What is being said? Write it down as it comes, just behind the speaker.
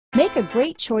Make a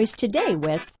great choice today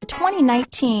with the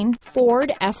 2019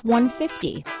 Ford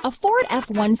F-150. A Ford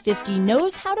F-150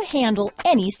 knows how to handle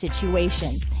any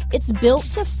situation. It's built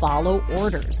to follow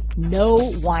orders,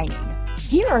 no whining.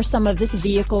 Here are some of this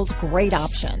vehicle's great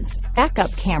options: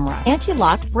 backup camera,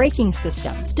 anti-lock braking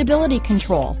system, stability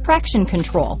control, traction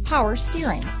control, power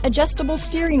steering, adjustable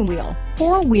steering wheel,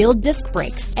 four-wheel disc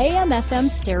brakes, AM/FM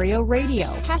stereo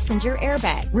radio, passenger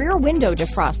airbag, rear window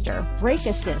defroster, brake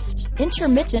assist,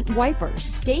 intermittent wipers,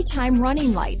 daytime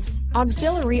running lights,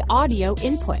 auxiliary audio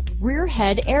input, rear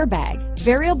head airbag,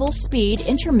 variable speed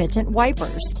intermittent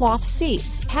wipers, cloth seats,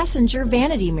 passenger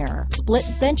vanity mirror, split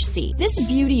bench seat. This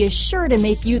beauty is sure to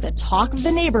make you the talk of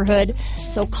the neighborhood,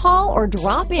 so call or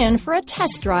drop in for a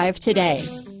test drive today.